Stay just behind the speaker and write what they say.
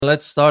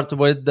Let's start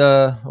with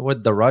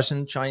the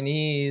Russian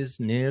Chinese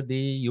near the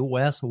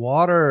U.S.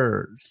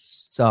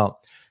 waters. So,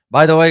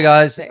 by the way,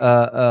 guys,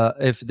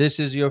 if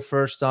this is your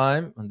first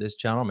time on this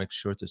channel, make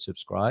sure to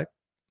subscribe.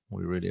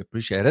 We really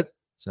appreciate it.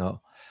 So,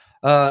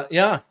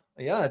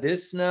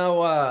 this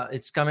now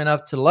it's coming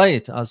up to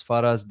light as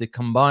far as the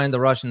combined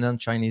Russian and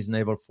Chinese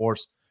naval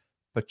force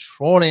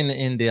patrolling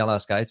in the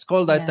Alaska. It's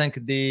called, I think,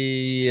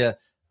 the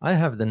I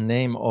have the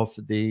name of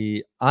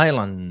the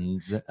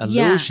islands,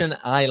 Aleutian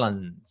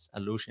Islands.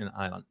 Aleutian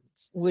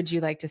Islands. Would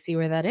you like to see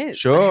where that is?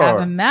 Sure. I have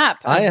a map.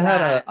 I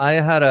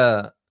had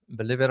a.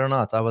 Believe it or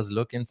not, I was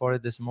looking for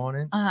it this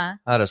morning. I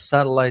had a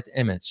satellite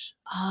image.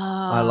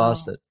 I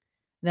lost it.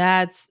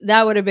 That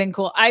would have been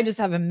cool. I just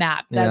have a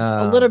map.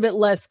 That's a little bit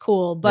less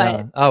cool,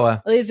 but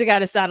at least I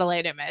got a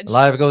satellite image.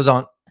 Life goes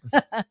on.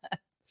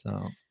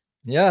 So,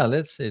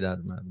 let's see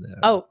that map there.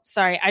 Oh,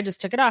 sorry. I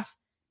just took it off.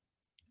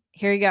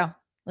 Here you go.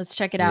 Let's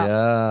check it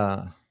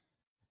out.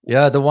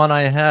 Yeah, the one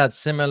I had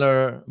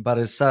similar, but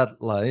a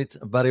satellite,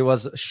 but it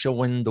was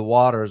showing the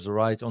waters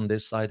right on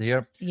this side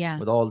here. Yeah,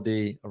 with all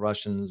the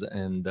Russians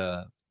and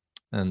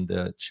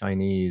the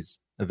Chinese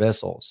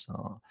vessels.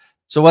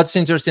 So what's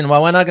interesting?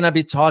 Well, we're not going to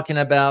be talking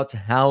about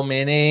how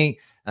many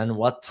and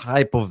what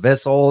type of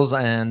vessels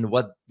and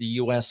what the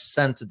U.S.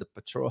 sent to the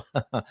patrol.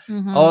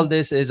 All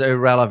this is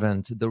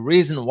irrelevant. The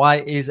reason why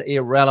is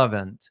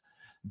irrelevant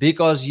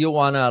because you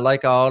want to,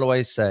 like I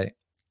always say,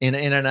 in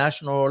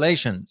international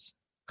relations,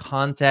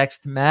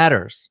 context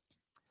matters.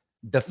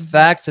 The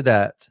fact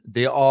that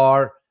there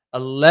are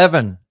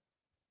 11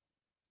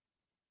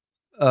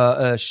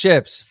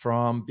 ships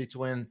from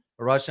between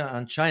Russia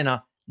and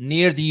China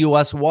near the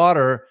U.S.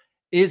 water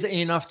is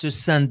enough to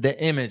send the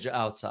image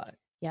outside.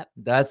 Yep.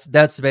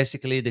 That's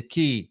basically the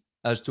key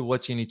as to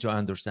what you need to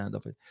understand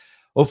of it.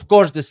 Of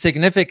course, the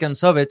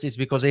significance of it is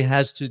because it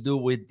has to do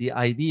with the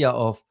idea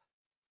of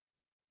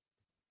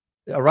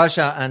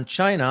Russia and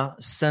China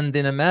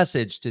sending a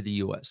message to the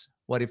U.S.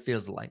 what it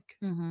feels like.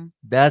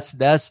 That's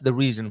the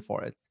reason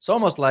for it. It's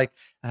almost like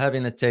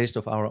having a taste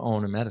of our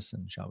own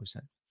medicine, shall we say.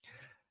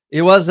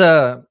 It was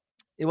a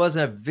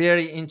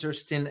very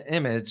interesting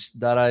image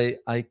that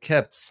I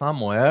kept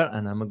somewhere,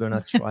 and I'm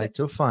gonna try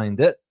to find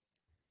it.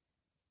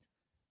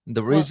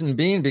 The reason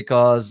being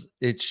because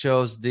it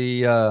shows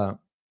the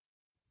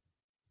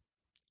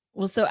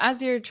so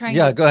as you're trying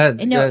go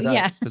ahead. No,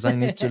 because I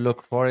need to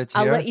look for it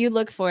here. I'll let you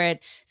look for it.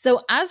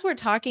 So as we're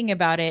talking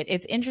about it,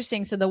 it's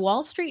interesting. So the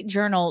Wall Street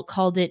Journal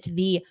called it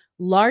the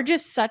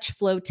largest such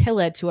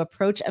flotilla to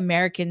approach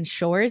American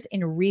shores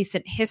in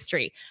recent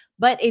history,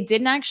 but it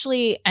didn't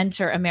actually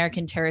enter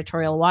American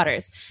territorial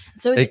waters.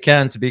 So it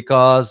can't,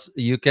 because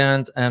you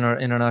can't enter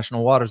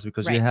international waters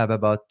because you have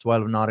about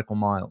 12 nautical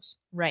miles.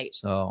 Right.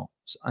 So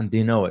and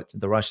they know it.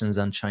 The Russians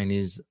and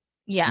Chinese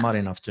smart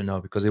enough to know,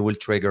 because it will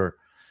trigger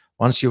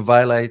once you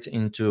violate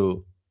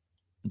into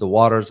the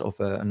waters of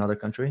another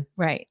country.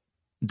 Right.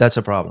 That's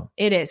a problem.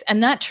 It is.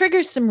 And that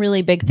triggers some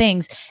really big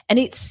things. And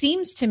it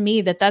seems to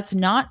me that that's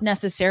not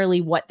necessarily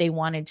what they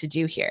wanted to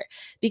do here,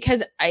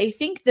 because I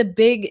think the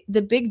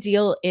big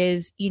deal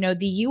is,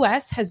 the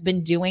US has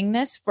been doing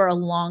this for a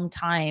long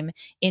time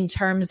in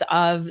terms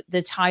of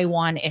the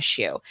Taiwan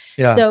issue.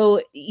 Yeah.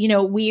 So,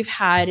 we've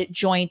had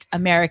joint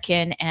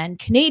American and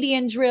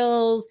Canadian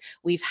drills.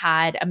 We've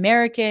had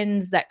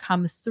Americans that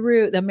come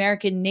through, the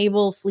American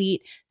naval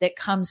fleet that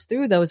comes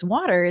through those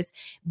waters,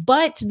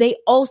 but they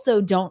also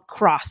don't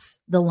cross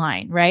the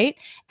line, right?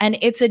 And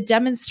it's a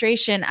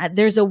demonstration.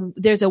 There's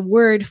a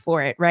word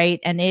for it, right?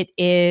 And it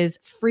is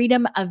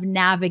freedom of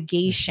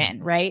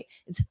navigation, right?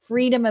 It's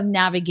freedom of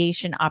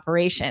navigation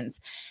operations.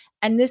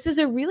 And this is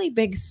a really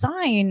big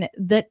sign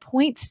that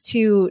points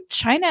to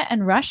China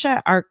and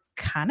Russia are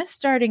kind of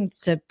starting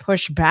to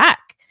push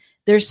back.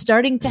 They're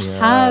starting to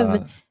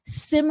have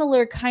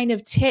similar kind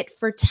of tit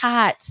for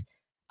tat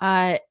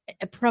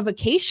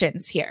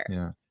provocations here.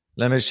 Yeah.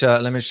 Let me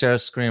share a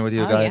screen with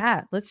you guys.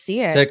 Yeah, let's see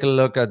it. Take a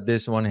look at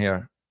this one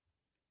here.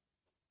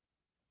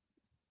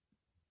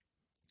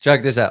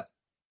 Check this out.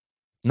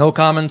 No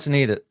comments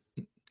needed.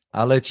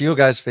 I'll let you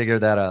guys figure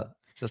that out.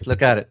 Just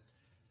look at it.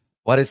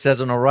 What it says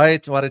on the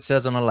right, what it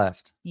says on the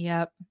left.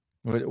 Yep.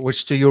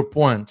 Which, to your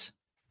point,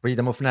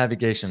 freedom of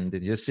navigation.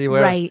 Did you see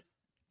where? Right.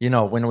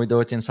 When we do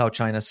it in South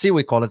China Sea,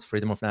 we call it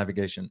freedom of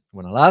navigation.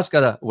 When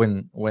Alaska,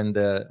 when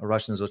the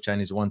Russians or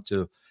Chinese went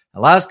to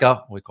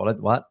Alaska, we call it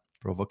what?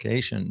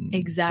 Provocation.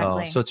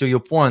 Exactly. So to your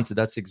point,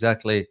 that's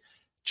exactly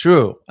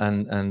true,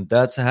 and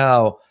that's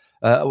how.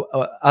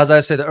 As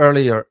I said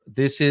earlier,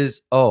 this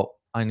is. Oh,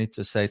 I need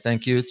to say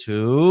thank you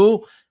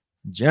to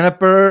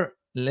Jennifer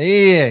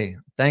Lee.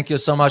 Thank you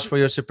so much for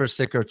your super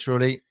sticker.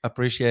 Truly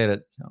appreciate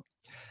it.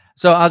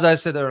 So as I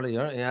said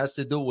earlier, it has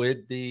to do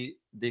with the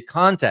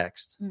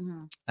context,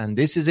 and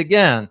this is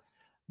again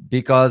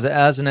because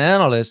as an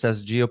analyst,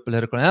 as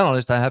geopolitical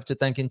analyst, I have to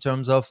think in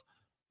terms of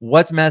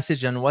what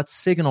message and what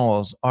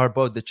signals are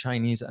both the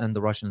Chinese and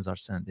the Russians are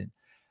sending.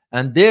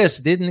 And this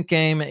didn't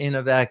came in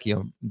a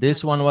vacuum.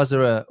 This one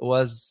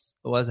was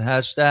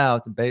hatched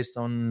out based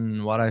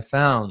on what I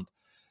found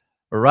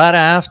right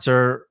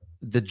after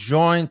the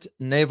joint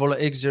naval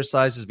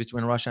exercises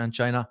between Russia and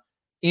China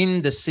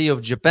in the Sea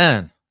of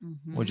Japan,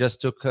 we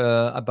just took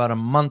about a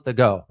month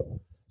ago.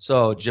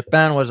 So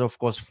Japan was, of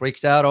course,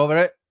 freaked out over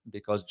it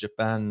because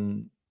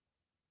Japan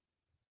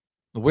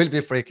will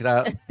be freaked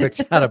out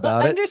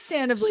about it.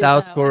 Understandably,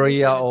 South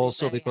Korea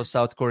also, because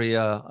South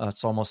Korea,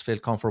 it's almost feel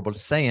comfortable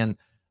saying,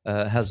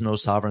 has no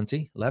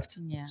sovereignty left.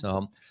 Yeah.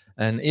 So,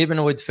 and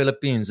even with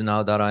Philippines,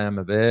 now that I am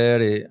a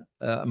very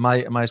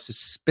my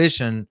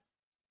suspicion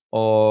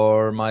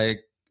or my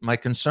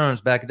concerns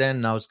back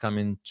then now is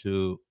coming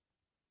to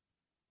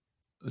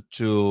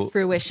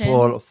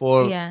fruition,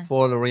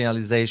 full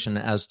realization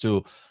as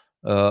to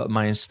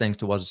my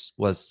instinct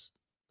was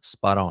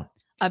spot on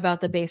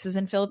about the bases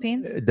in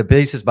Philippines. The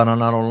bases, but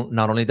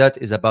not only that,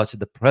 is about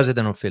the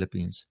president of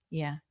Philippines.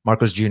 Yeah,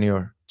 Marcos Jr.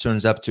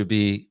 turns up to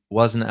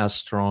wasn't as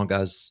strong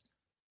as,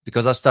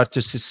 because I start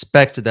to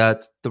suspect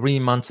that 3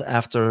 months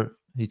after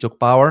he took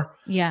power,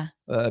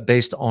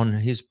 based on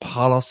his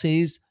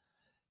policies,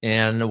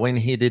 and when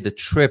he did the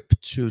trip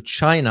to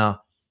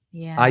China,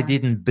 I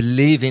didn't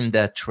believe in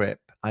that trip.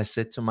 I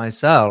said to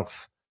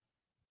myself,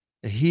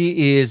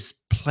 he is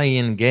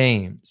playing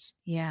games.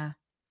 Yeah.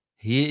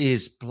 He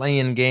is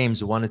playing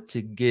games, wanted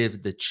to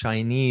give the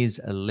Chinese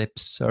a lip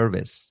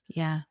service.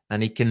 Yeah.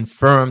 And he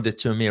confirmed it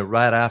to me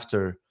right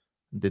after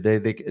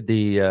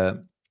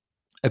the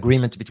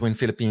agreement between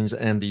Philippines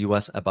and the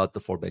U.S. about the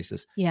 4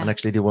 bases. Yeah. And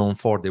actually, they weren't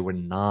 4, they were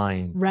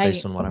 9,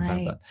 based on what I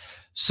found out.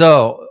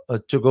 So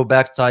to go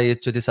back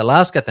to this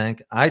Alaska thing,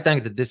 I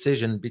think the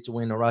decision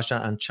between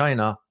Russia and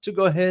China to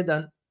go ahead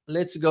and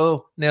let's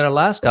go near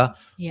Alaska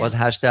was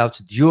hashed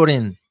out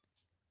during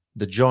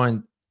the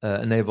joint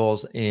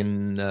navals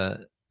in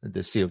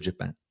the Sea of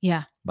Japan.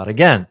 Yeah. But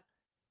again,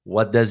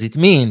 what does it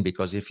mean?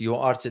 Because if you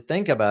are to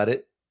think about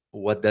it,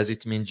 what does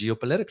it mean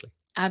geopolitically?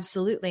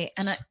 Absolutely.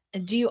 And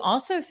do you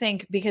also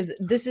think, because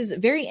this is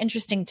very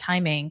interesting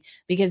timing,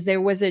 because there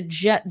was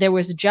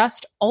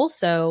just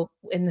also,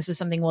 and this is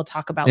something we'll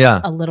talk about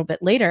a little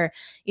bit later,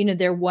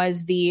 there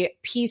was the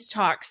peace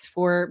talks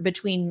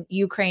between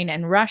Ukraine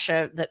and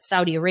Russia that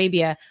Saudi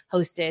Arabia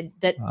hosted,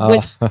 that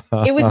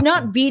it was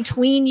not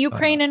between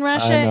Ukraine and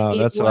Russia. I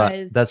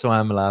know, that's why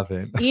I'm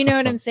laughing. You know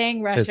what I'm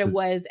saying? Russia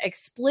was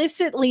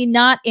explicitly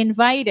not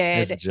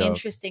invited,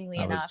 interestingly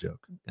enough.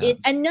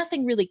 And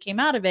nothing really came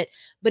out of it,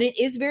 but it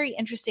is very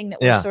interesting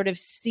that we're sort of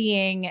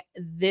seeing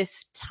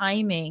this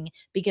timing,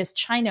 because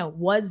China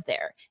was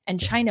there and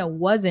China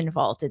was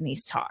involved in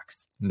these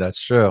talks.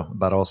 That's true.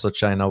 But also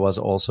China was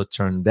also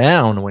turned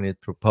down when it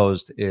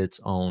proposed its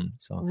own.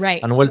 So, right.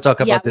 And we'll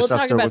talk about this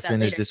after we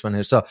finish this one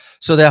here. So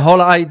the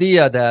whole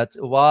idea that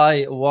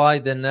why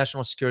the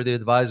National Security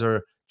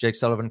Advisor, Jake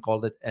Sullivan,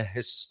 called it a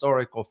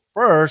historical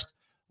first.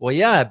 Well,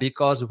 yeah,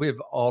 because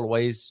we've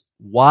always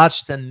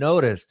watched and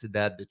noticed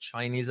that the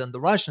Chinese and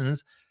the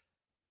Russians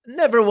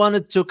never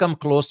wanted to come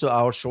close to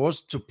our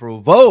shores to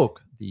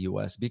provoke the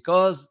U.S.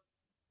 because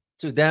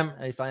to them,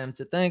 if I am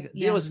to think,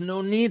 there was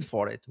no need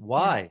for it.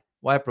 Why?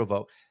 Why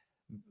provoke?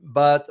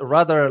 But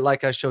rather,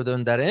 like I showed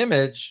in that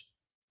image,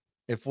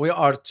 if we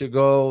are to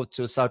go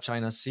to South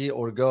China Sea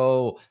or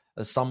go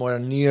somewhere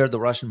near the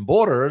Russian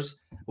borders,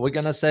 we're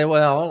going to say,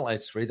 well,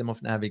 it's freedom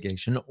of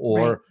navigation.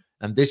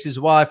 And this is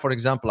why, for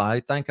example, I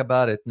think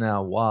about it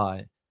now,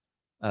 why.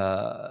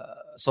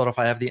 Sort of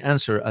I have the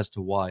answer as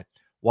to why.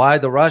 Why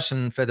the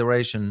Russian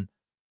Federation,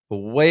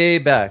 way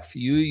back,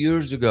 few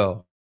years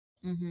ago,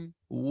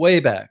 way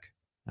back,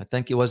 I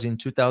think it was in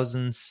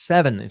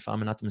 2007, if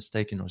I'm not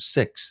mistaken, or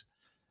 6,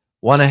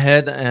 went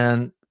ahead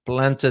and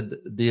planted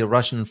the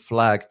Russian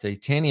flag,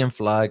 titanium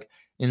flag,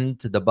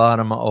 into the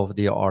bottom of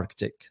the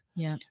Arctic.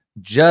 Yeah.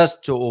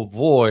 Just to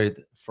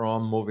avoid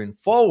from moving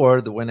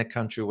forward when a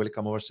country will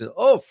come over and say,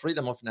 oh,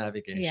 freedom of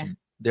navigation. Yeah.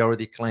 They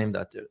already claimed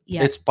that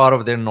it's part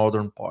of their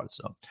northern part.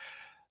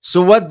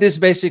 So what this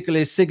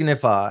basically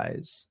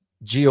signifies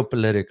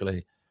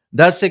geopolitically,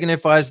 that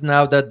signifies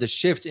now that the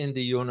shift in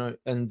the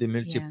in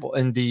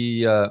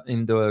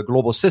the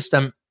global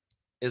system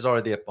is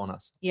already upon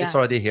us. Yeah. It's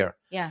already here.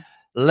 Yeah.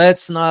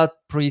 Let's not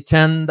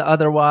pretend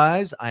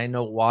otherwise. I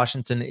know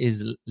Washington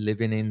is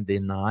living in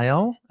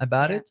denial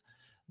about it.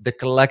 The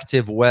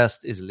collective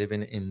West is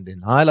living in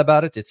denial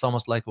about it. It's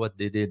almost like what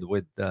they did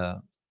with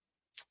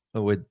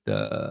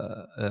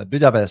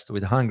Budapest,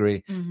 with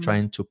Hungary,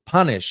 trying to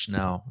punish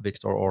now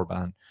Viktor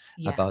Orban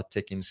about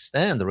taking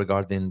stand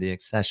regarding the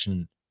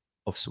accession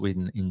of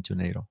Sweden into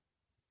NATO.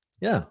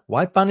 Yeah,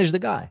 why punish the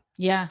guy?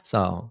 Yeah.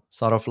 So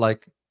sort of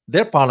like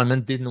their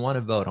parliament didn't want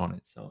to vote on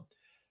it.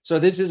 So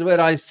this is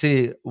where I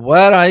see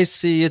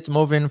it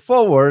moving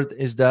forward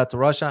is that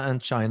Russia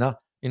and China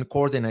in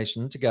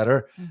coordination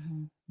together,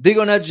 they're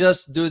gonna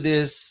just do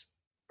this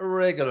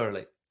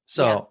regularly.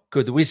 So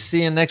could we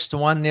see a next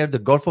one near the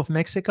Gulf of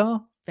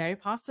Mexico? Very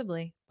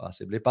possibly.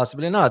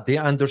 Possibly not. They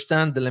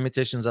understand the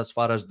limitations as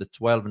far as the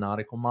 12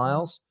 nautical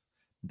miles.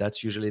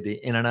 That's usually the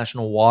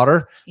international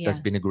water that's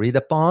been agreed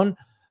upon.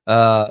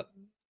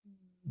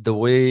 The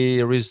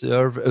way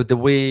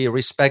we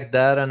respect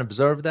that and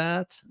observe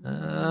that,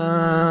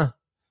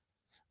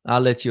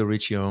 I'll let you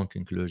reach your own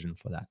conclusion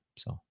for that.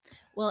 So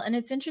Well, and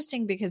it's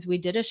interesting because we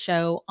did a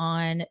show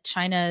on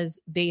China's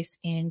base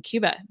in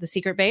Cuba, the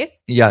secret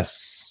base.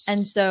 Yes.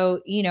 And so,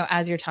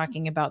 as you're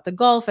talking about the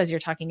Gulf, as you're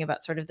talking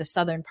about sort of the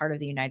southern part of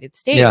the United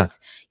States,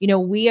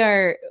 we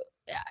are.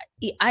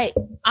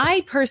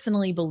 I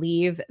personally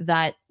believe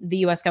that the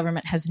US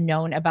government has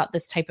known about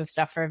this type of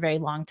stuff for a very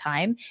long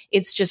time.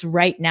 It's just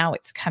right now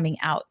it's coming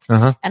out.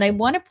 And I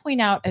want to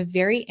point out a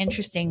very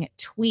interesting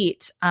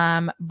tweet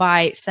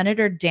by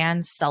Senator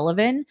Dan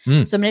Sullivan. So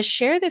I'm going to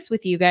share this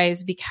with you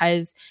guys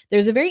because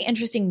there's a very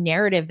interesting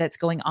narrative that's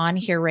going on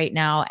here right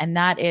now. And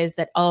that is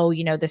that,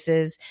 this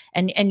is,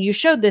 and you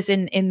showed this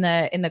in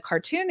the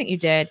cartoon that you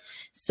did.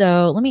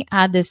 So let me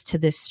add this to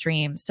this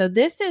stream. So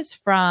this is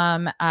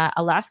from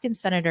Alaskan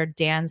Senator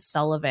Dan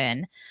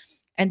Sullivan.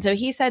 And so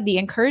he said the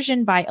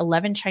incursion by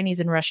 11 Chinese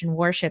and Russian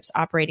warships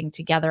operating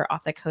together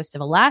off the coast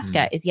of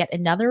Alaska is yet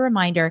another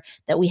reminder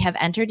that we have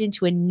entered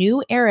into a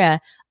new era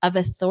of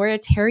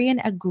authoritarian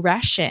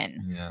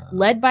aggression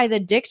led by the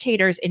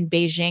dictators in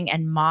Beijing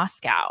and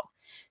Moscow.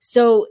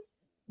 So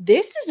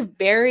this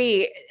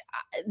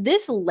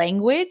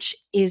language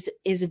is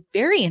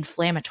very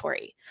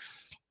inflammatory.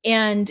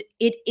 And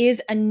it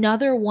is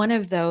another one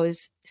of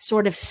those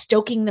sort of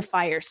stoking the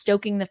fire,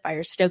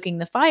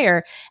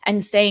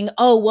 and saying,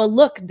 oh, well,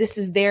 look, this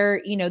is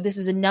this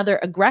is another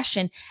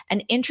aggression.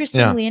 And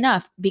interestingly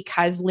enough,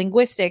 because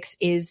linguistics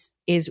is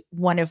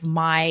one of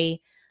my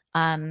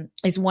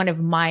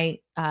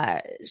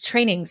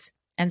trainings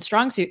and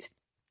strong suits,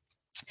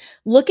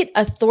 look at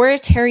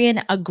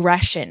authoritarian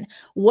aggression.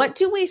 What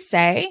do we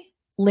say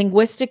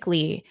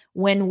linguistically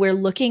when we're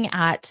looking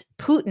at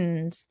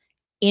Putin's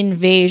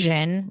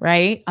invasion,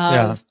 right,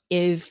 of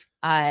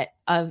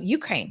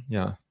Ukraine?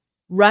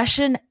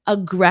 Russian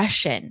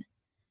aggression.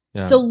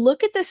 So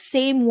look at the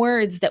same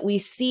words that we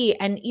see,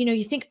 and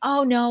you think,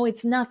 oh no,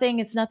 it's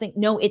nothing.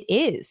 No, it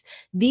is.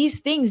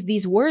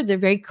 These words are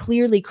very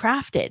clearly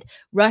crafted.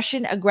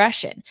 Russian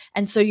aggression.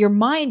 And so your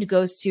mind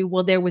goes to,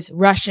 well, there was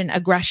Russian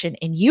aggression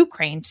in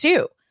Ukraine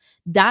too.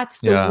 That's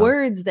the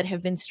words that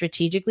have been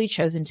strategically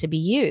chosen to be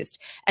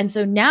used. And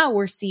so now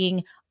we're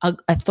seeing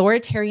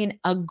authoritarian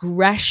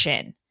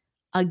aggression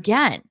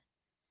again.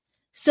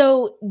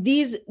 So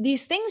these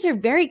things are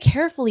very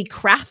carefully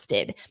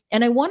crafted.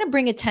 And I want to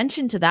bring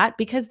attention to that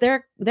because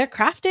they're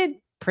crafted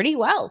pretty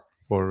well.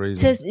 For a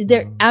reason.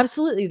 They're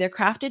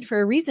crafted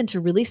for a reason to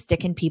really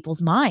stick in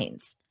people's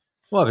minds.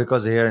 Well,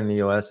 because here in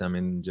the US,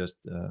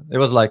 it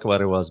was like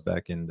what it was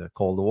back in the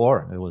Cold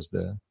War. It was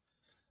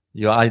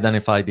you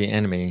identify the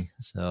enemy,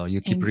 so you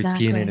keep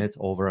repeating it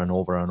over and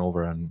over and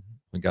over, and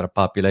we got a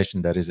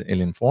population that is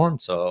ill-informed,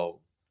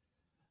 so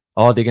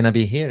all they're going to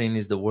be hearing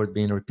is the word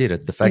being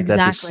repeated. The fact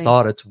that it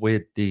started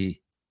with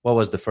what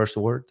was the first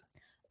word?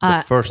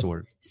 The first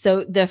word.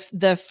 So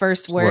the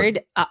first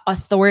word,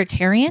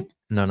 authoritarian?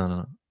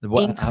 No.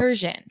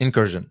 Incursion.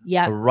 Incursion.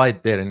 Yeah.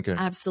 Right there,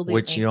 incursion. Absolutely.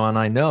 Which you and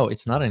I know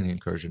it's not an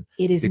incursion.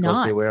 It is because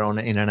not. They were on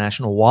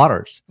international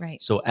waters.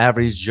 Right. So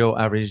average Joe,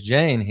 average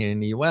Jane here in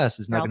the US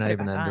is not going to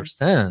even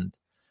understand.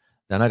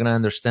 They're not going to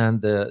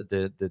understand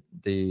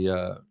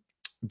the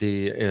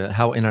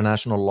how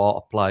international law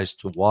applies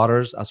to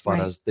waters as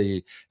far as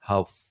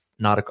how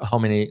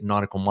many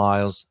nautical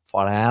miles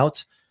far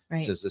out.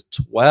 Right. It says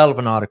 12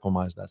 nautical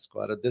miles. That's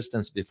quite a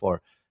distance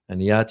before.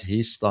 And yet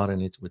he's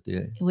starting it with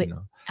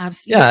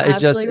absolutely. Yeah,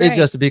 it's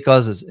just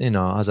because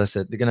as I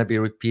said, they're gonna be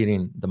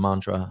repeating the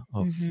mantra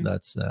of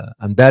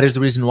and that is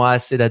the reason why I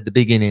said at the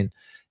beginning,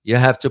 you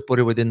have to put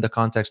it within the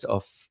context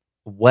of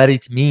what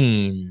it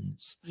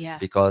means. Yeah.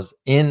 Because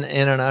in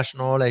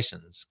international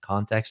relations,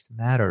 context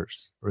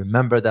matters.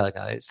 Remember that,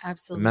 guys.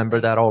 Absolutely. Remember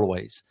that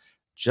always.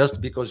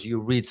 Just because you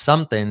read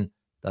something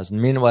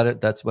doesn't mean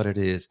that's what it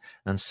is.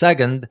 And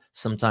second,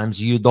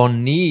 sometimes you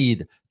don't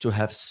need to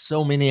have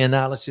so many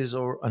analyses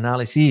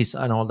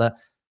and all that.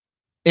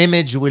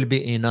 Image will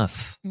be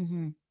enough.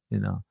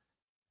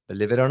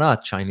 Believe it or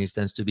not, Chinese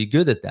tends to be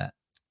good at that.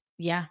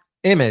 Yeah.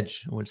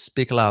 Image will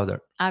speak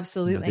louder.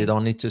 Absolutely. They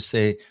don't need to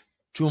say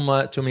too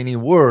many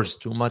words,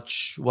 too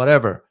much,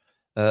 whatever.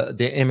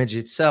 The image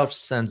itself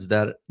sends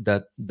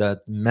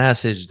that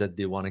message that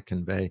they want to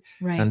convey.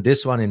 Right. And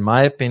this one, in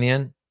my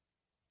opinion,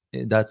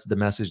 that's the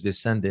message they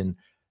send in.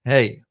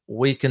 Hey,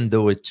 we can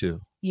do it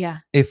too. Yeah.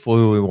 If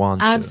we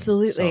want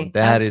Absolutely. to. So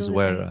that is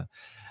where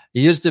it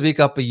used to be a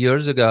couple of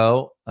years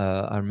ago.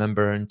 I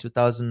remember in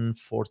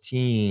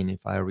 2014,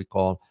 if I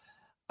recall.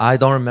 I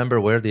don't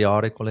remember where the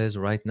article is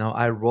right now.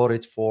 I wrote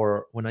it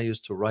when I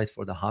used to write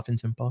for the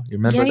Huffington Post. You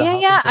remember the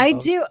Huffington I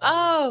Post? do.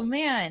 Oh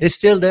man. It's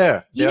still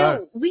there.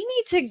 We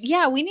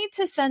need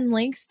to send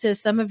links to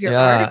some of your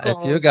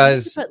articles. If you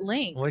guys put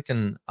links. We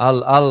can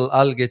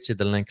I'll get you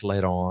the link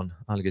later on.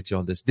 I'll get you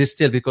on this. This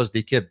still because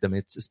they keep them.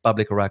 It's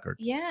public record.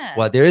 Yeah.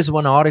 Well, there is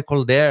one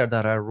article there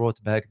that I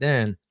wrote back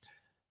then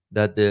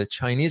that the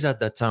Chinese at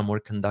that time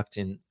were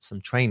conducting some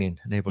training,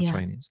 naval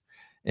trainings.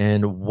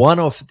 And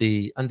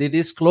they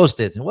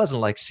disclosed it. It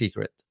wasn't like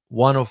secret.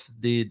 One of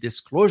the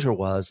disclosure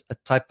was a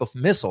type of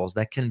missiles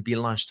that can be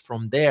launched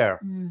from there,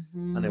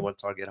 and they will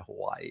target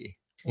Hawaii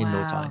in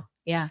no time.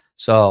 Yeah.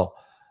 So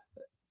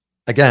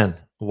again,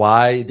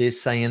 Why they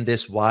saying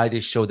this? Why they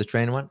show the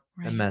train one?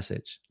 A Right.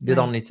 message. They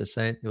don't need to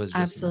say it. It was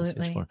just a message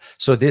Absolutely. for.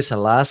 So this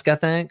Alaska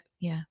thing,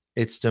 Yeah.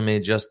 it's to me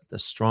just a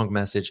strong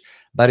message,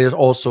 but it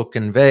also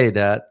convey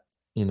that,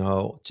 you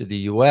know, to the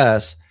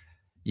US,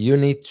 you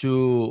need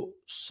to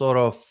sort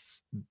of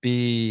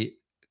be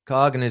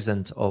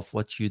cognizant of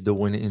what you're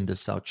doing in the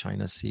South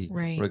China Sea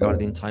Right.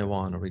 regarding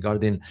Taiwan, or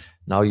regarding,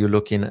 now you're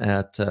looking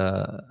at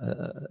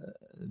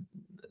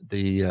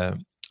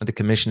the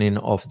commissioning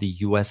of the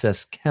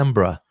USS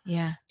Canberra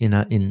Yeah. in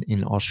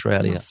In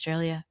Australia.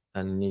 Australia.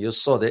 And you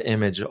saw the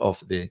image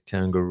of the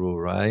kangaroo,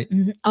 right?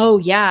 Mhm. Oh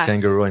yeah.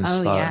 Kangaroo in Oh,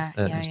 Star, yeah,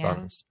 in yeah, Star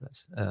yeah.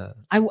 Space.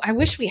 I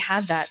wish we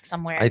had that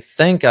somewhere. I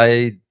think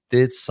I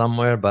did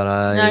somewhere, but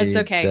No, it's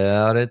I okay.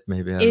 doubt it.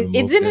 Maybe I removed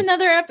It's in it.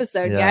 another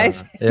episode, Yeah, guys.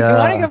 If you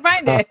want to yeah. go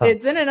find it,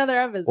 it's in another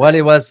episode. Well,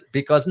 it was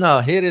because now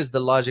here is the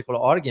logical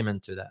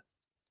argument to that.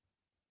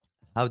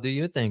 How do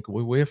you think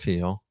we will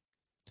feel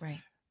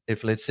Right.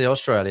 if, let's say,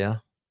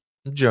 Australia,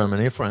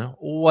 Germany, France,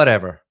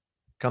 whatever,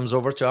 comes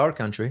over to our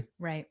country,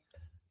 Right.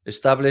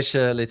 establish,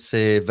 let's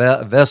say,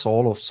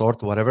 vessel of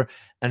sort, whatever,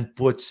 and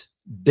puts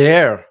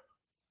their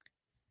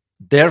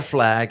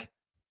flag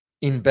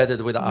embedded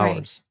with Right.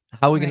 ours?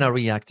 How are we Right. going to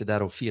react to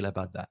that or feel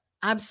about that?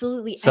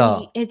 Absolutely. So-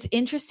 And it's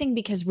interesting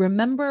because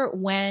remember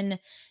when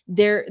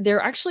there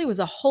actually was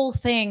a whole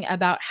thing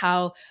about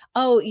how,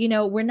 oh, you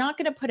know, we're not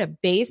going to put a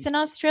base in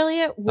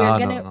Australia. We're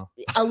going to No.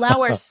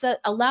 allow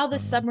allow the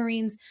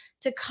submarines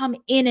to come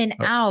in and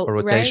out,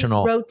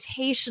 rotational. right?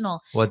 Rotational.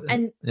 What?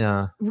 And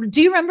Yeah.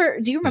 do you remember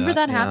Yeah,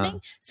 that yeah.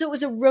 happening? So it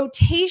was a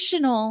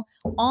rotational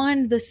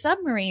on the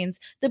submarines.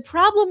 The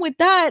problem with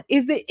that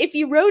is that if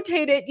you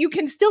rotate it, you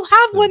can still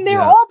have one there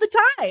Yeah. all the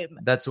time.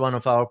 That's one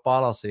of our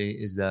policy,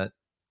 is that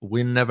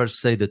we never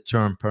say the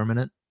term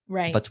permanent,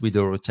 Right. but we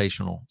do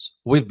rotationals.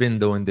 We've been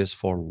doing this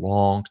for a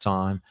long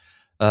time.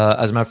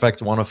 As a matter of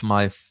fact, one of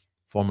my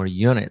former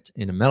unit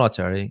in the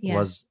military Yeah.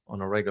 was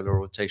on a regular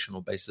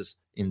rotational basis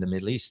in the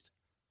Middle East,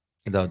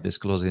 without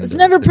disclosing. It's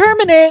never country.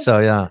 permanent. So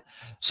yeah.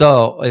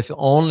 So if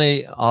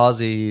only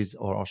Aussies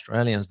or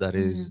Australians, that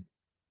is,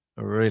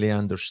 really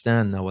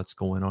understand now what's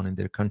going on in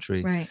their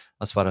country, Right.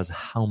 as far as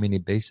how many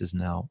bases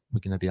now we're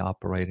going to be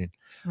operating.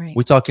 Right.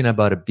 We're talking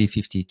about a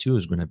B-52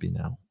 is going to be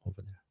now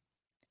over there.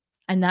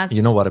 And that's,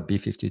 You know what a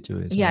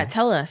B-52 is? yeah. right?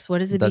 Tell us,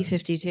 what is a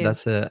B-52?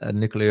 That's a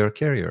nuclear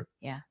carrier.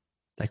 Yeah.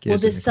 That Well,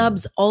 carries the a nuclear-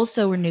 subs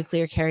also were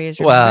nuclear carriers.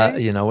 Well, Remember?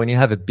 you know, when you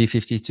have a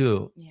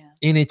B-52, Yeah.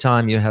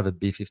 anytime you have a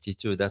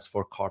B-52, that's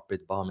for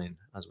carpet bombing,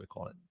 as we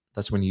call it.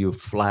 That's when you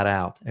flat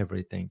out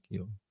everything.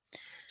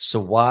 So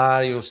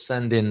why are you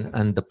sending?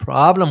 And the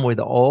problem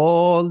with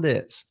all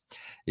this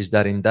is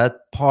that in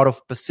that part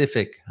of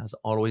Pacific has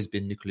always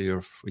been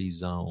nuclear-free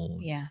zone.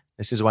 Yeah.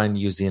 This is why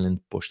New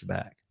Zealand pushed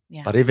back.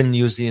 Yeah. But even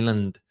New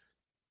Zealand,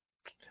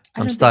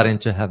 I'm starting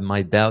to have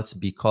my doubts,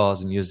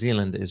 because New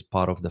Zealand is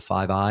part of the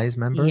Five Eyes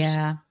members.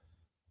 Yeah.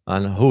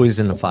 And who is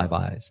in the Five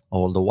Eyes?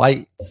 All the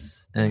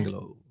whites,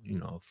 Anglo, you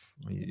know,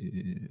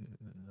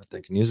 I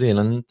think New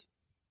Zealand,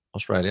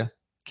 Australia,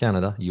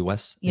 Canada,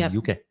 US, and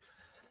UK.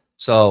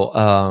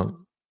 So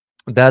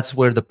that's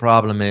where the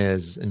problem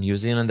is. In New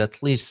Zealand,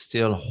 at least,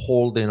 still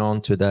holding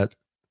on to that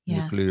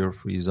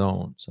nuclear-free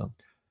zone.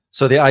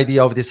 So the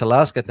idea of this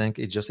Alaska thing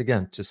is just,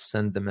 again, to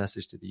send the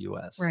message to the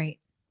US. Right.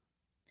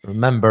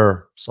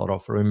 Remember,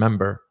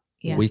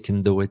 we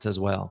can do it as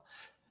well.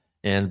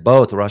 And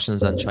both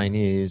Russians and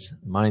Chinese,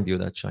 mind you,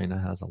 that China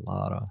has a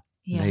lot of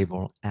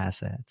naval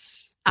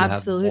assets. They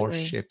Absolutely. have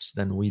more ships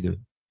than we do.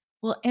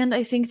 Well, and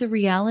I think the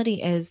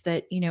reality is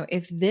that, you know,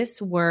 if this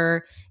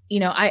were, you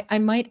know, I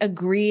might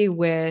agree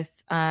with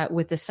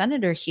the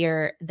senator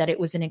here that it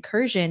was an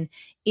incursion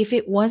if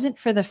it wasn't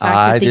for the fact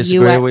that the U.S. I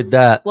disagree with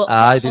that. Well,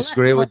 I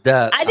disagree with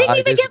that. I didn't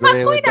even get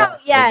my point out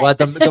yet. But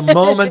the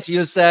moment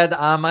you said,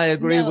 I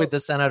agree with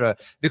the senator,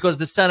 because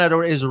the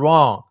senator is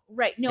wrong.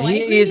 Right. No,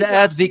 he is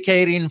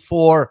advocating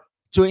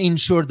to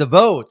ensure the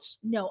votes.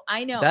 No,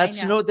 I know.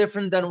 That's no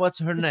different than what's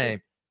her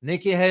name?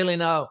 Nikki Haley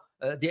now.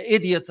 The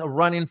idiots are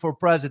running for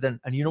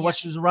president. And you know what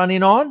she's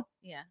running on?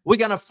 Yeah. We're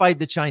going to fight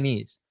the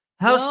Chinese.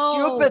 How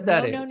stupid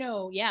that is.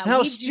 No. Yeah.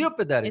 How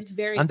stupid that is. It's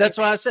very And that's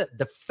why I said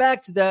the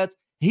fact that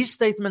his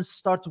statements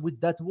start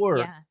with that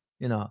word,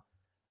 you know,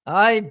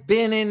 I've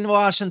been in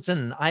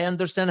Washington. I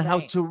understand how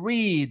to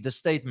read the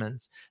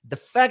statements. The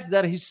fact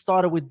that he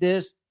started with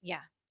this. Yeah.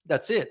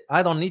 That's it.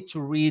 I don't need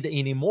to read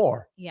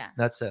anymore. Yeah.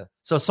 That's it.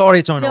 So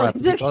sorry to interrupt.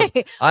 No, it's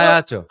okay. I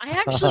had to. I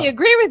actually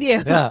agree with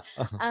you. Yeah.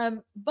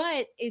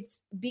 But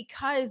it's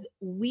because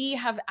we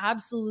have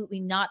absolutely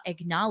not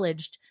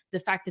acknowledged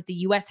the fact that the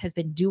US has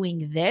been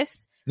doing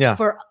this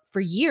for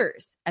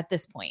years at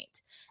this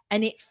point.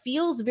 And it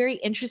feels very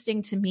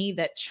interesting to me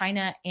that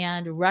China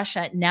and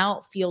Russia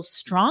now feel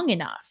strong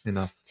enough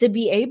to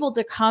be able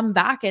to come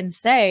back and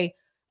say,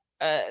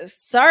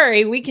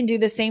 sorry, we can do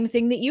the same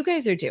thing that you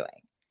guys are doing.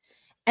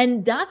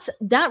 And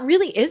that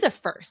really is a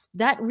first.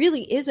 That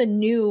really is a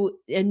new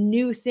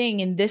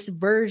thing in this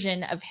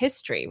version of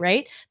history,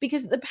 right?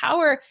 Because the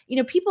power,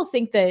 people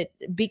think that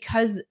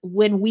because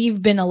when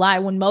we've been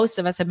alive, when most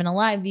of us have been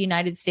alive, the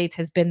United States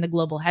has been the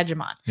global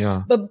hegemon.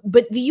 Yeah.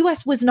 But the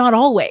US was not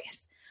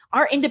always.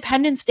 Our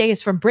Independence Day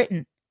is from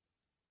Britain.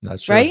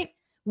 That's true. Right?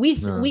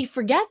 We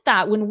forget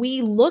that when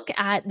we look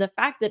at the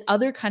fact that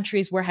other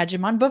countries were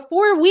hegemon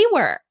before we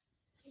were.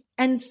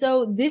 And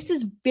so this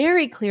is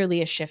very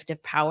clearly a shift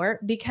of power,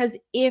 because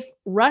if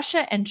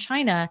Russia and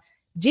China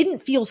didn't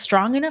feel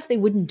strong enough, they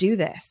wouldn't do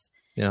this.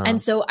 Yeah.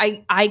 And so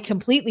I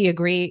completely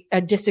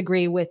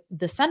disagree with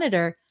the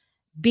senator,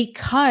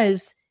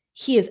 because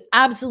he is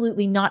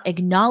absolutely not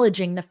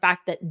acknowledging the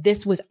fact that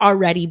this was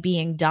already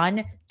being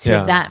done to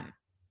them.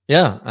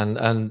 Yeah.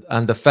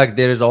 And the fact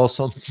there is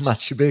also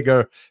much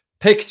bigger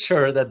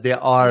picture that they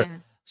are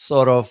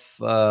sort of,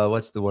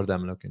 what's the word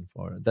I'm looking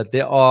for? That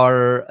they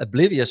are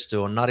oblivious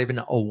to or not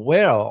even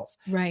aware of.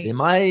 Right.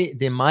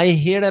 They might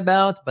hear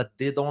about, but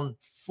they don't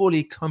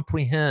fully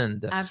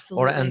comprehend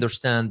or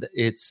understand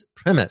its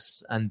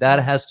premise. And that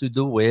has to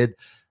do with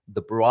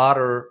the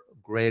broader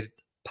great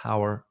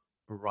power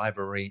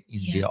rivalry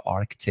in the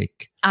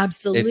Arctic.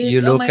 Absolutely. If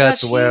you look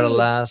at where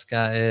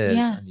Alaska is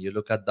and you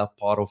look at that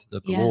part of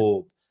the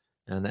globe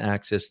and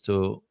access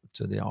to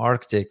the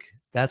Arctic,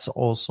 that's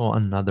also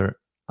another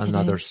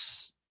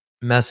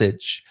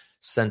message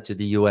sent to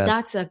the US.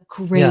 That's a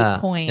great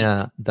point.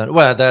 Yeah.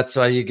 That's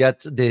why you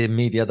get the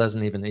media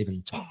doesn't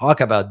even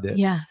talk about this.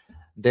 Yeah.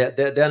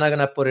 They're not going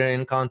to put it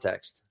in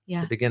context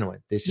to begin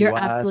with. This You're is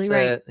what absolutely I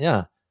said. right.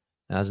 Yeah.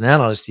 As an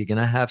analyst, you're going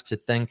to have to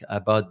think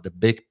about the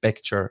big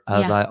picture,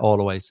 as I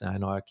always say. I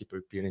know I keep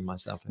repeating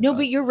myself. No,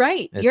 but you're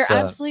right. You're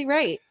absolutely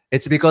right.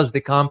 It's because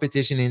the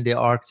competition in the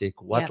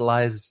Arctic, what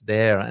lies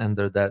there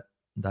under that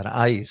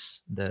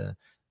ice,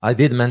 I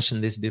did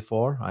mention this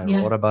before. I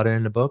wrote about it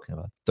in the book,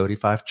 about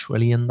 $35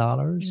 trillion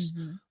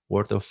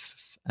worth of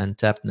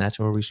untapped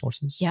natural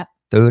resources. Yep.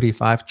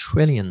 $35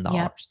 trillion.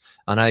 Yep.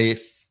 And I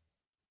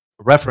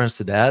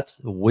referenced that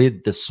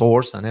with the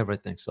source and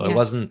everything. So it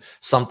wasn't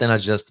something I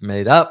just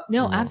made up.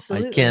 No,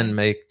 absolutely. I can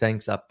make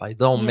things up. I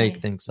don't make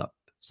things up.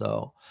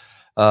 So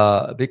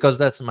because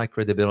that's my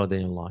credibility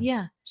in line.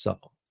 Yeah. So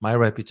my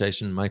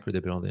reputation, my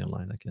credibility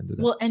online, I can do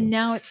that. Well, and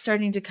now it's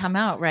starting to come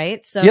out,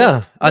 right? So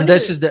and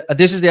this is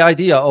the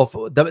idea of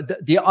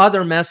the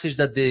other message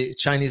that the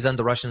Chinese and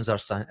the Russians are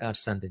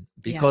sending,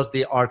 because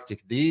the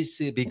Arctic,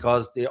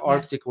 because the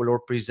Arctic will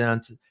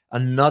represent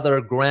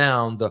another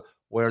ground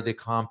where the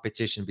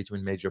competition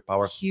between major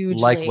power,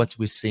 like what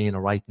we're seeing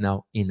right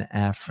now in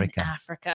Africa.